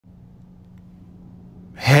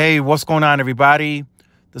Hey, what's going on, everybody?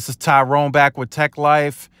 This is Tyrone back with Tech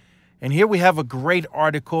Life. And here we have a great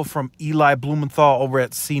article from Eli Blumenthal over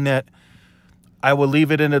at CNET. I will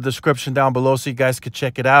leave it in the description down below so you guys could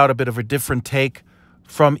check it out. A bit of a different take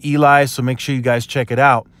from Eli, so make sure you guys check it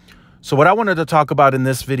out. So what I wanted to talk about in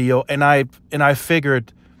this video, and I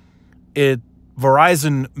figured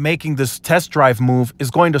Verizon making this test drive move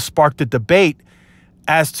is going to spark the debate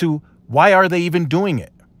as to why are they even doing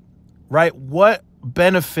it, right? What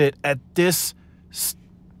benefit at this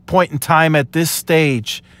point in time, at this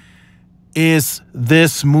stage, is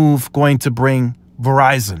this move going to bring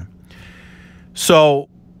Verizon? So,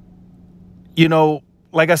 you know,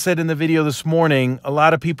 like I said in the video this morning, a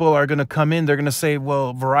lot of people are going to come in. They're going to say,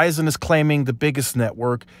 well, Verizon is claiming the biggest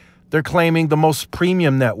network. They're claiming the most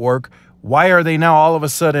premium network. Why are they now all of a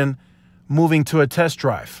sudden moving to a test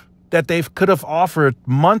drive that they could have offered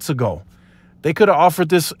months ago? They could have offered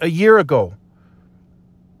this a year ago.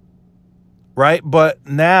 Right. But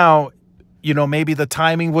now, you know, maybe the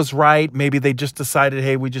timing was right. Maybe they just decided,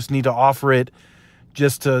 hey, we just need to offer it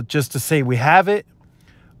just to say we have it.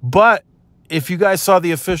 But if you guys saw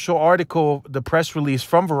the official article, the press release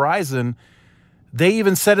from Verizon, they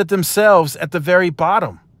even said it themselves at the very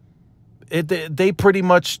bottom. They pretty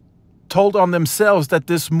much told on themselves that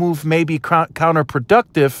this move may be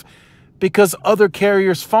counterproductive because other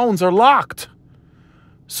carriers' phones are locked.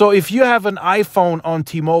 So if you have an iPhone on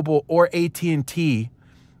T-Mobile or AT&T,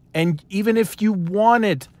 and even if you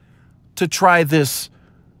wanted to try this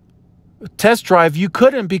test drive, you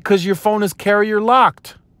couldn't because your phone is carrier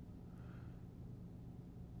locked.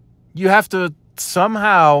 You have to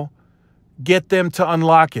somehow get them to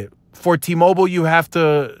unlock it. For T-Mobile, you have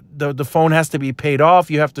to the phone has to be paid off.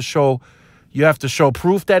 You have to show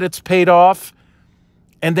proof that it's paid off.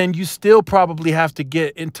 And then you still probably have to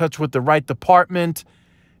get in touch with the right department.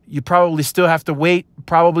 You probably still have to wait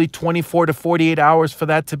probably 24 to 48 hours for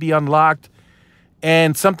that to be unlocked.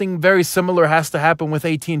 And something very similar has to happen with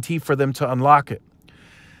AT&T for them to unlock it.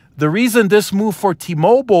 The reason this move for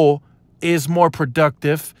T-Mobile is more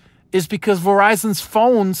productive is because Verizon's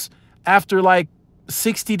phones, after like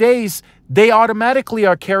 60 days, they automatically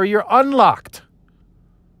are carrier unlocked.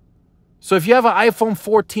 So if you have an iPhone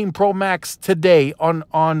 14 Pro Max today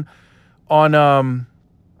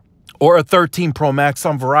or a 13 Pro Max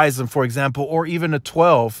on Verizon, for example, or even a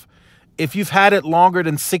 12, if you've had it longer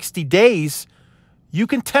than 60 days, you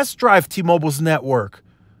can test drive T-Mobile's network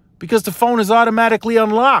because the phone is automatically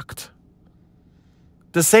unlocked.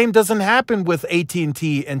 The same doesn't happen with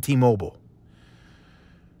AT&T and T-Mobile.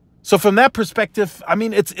 So from that perspective, I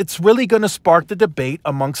mean, it's really going to spark the debate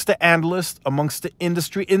amongst the analysts, amongst the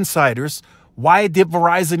industry insiders. Why did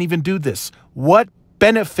Verizon even do this? What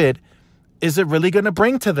benefit is it really going to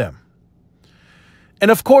bring to them? And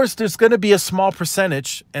of course, there's going to be a small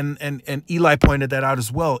percentage, and Eli pointed that out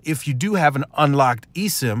as well, if you do have an unlocked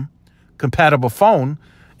eSIM compatible phone,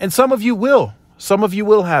 and some of you will. Some of you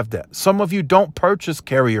will have that. Some of you don't purchase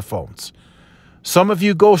carrier phones. Some of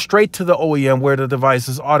you go straight to the OEM where the device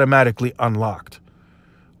is automatically unlocked.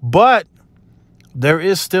 But there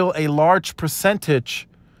is still a large percentage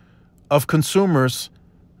of consumers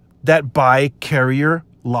that buy carrier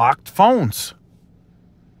locked phones.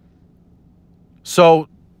 So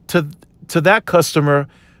to that customer,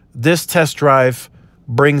 this test drive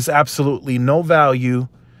brings absolutely no value,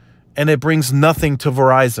 and it brings nothing to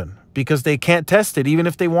Verizon because they can't test it even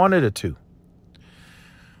if they wanted it to.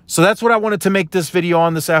 So that's what I wanted to make this video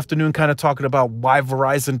on this afternoon, kind of talking about why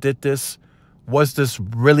Verizon did this. Was this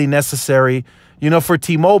really necessary? You know, for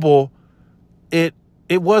T-Mobile, it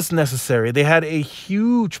was necessary. They had a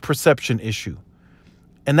huge perception issue.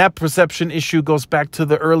 And that perception issue goes back to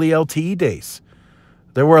the early LTE days.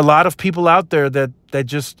 There were a lot of people out there that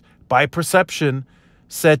just, by perception,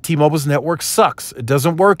 said T-Mobile's network sucks. It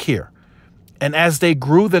doesn't work here. And as they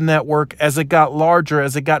grew the network, as it got larger,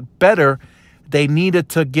 as it got better, they needed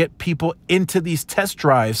to get people into these test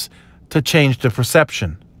drives to change the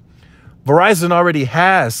perception. Verizon already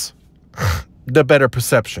has the better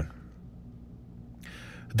perception.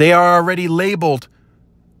 They are already labeled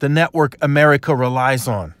the network America relies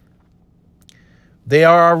on. They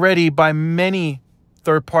are already, by many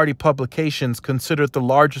third-party publications, considered the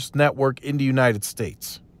largest network in the United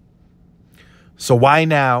States. So why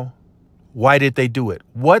now? Why did they do it?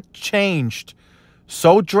 What changed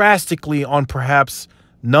so drastically on perhaps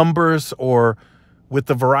numbers or with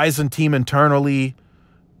the Verizon team internally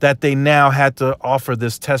that they now had to offer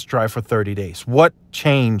this test drive for 30 days? What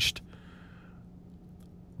changed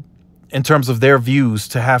in terms of their views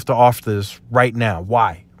to have to offer this right now?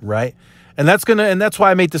 Why? Right? And that's why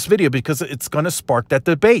I made this video, because it's gonna spark that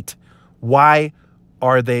debate. Why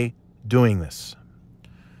are they doing this?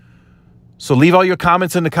 So leave all your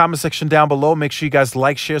comments in the comment section down below. Make sure you guys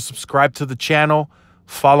like, share, subscribe to the channel.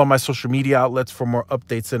 Follow my social media outlets for more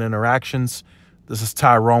updates and interactions. This is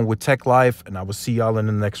Tyrone with Tech Life, and I will see y'all in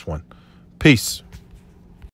the next one. Peace.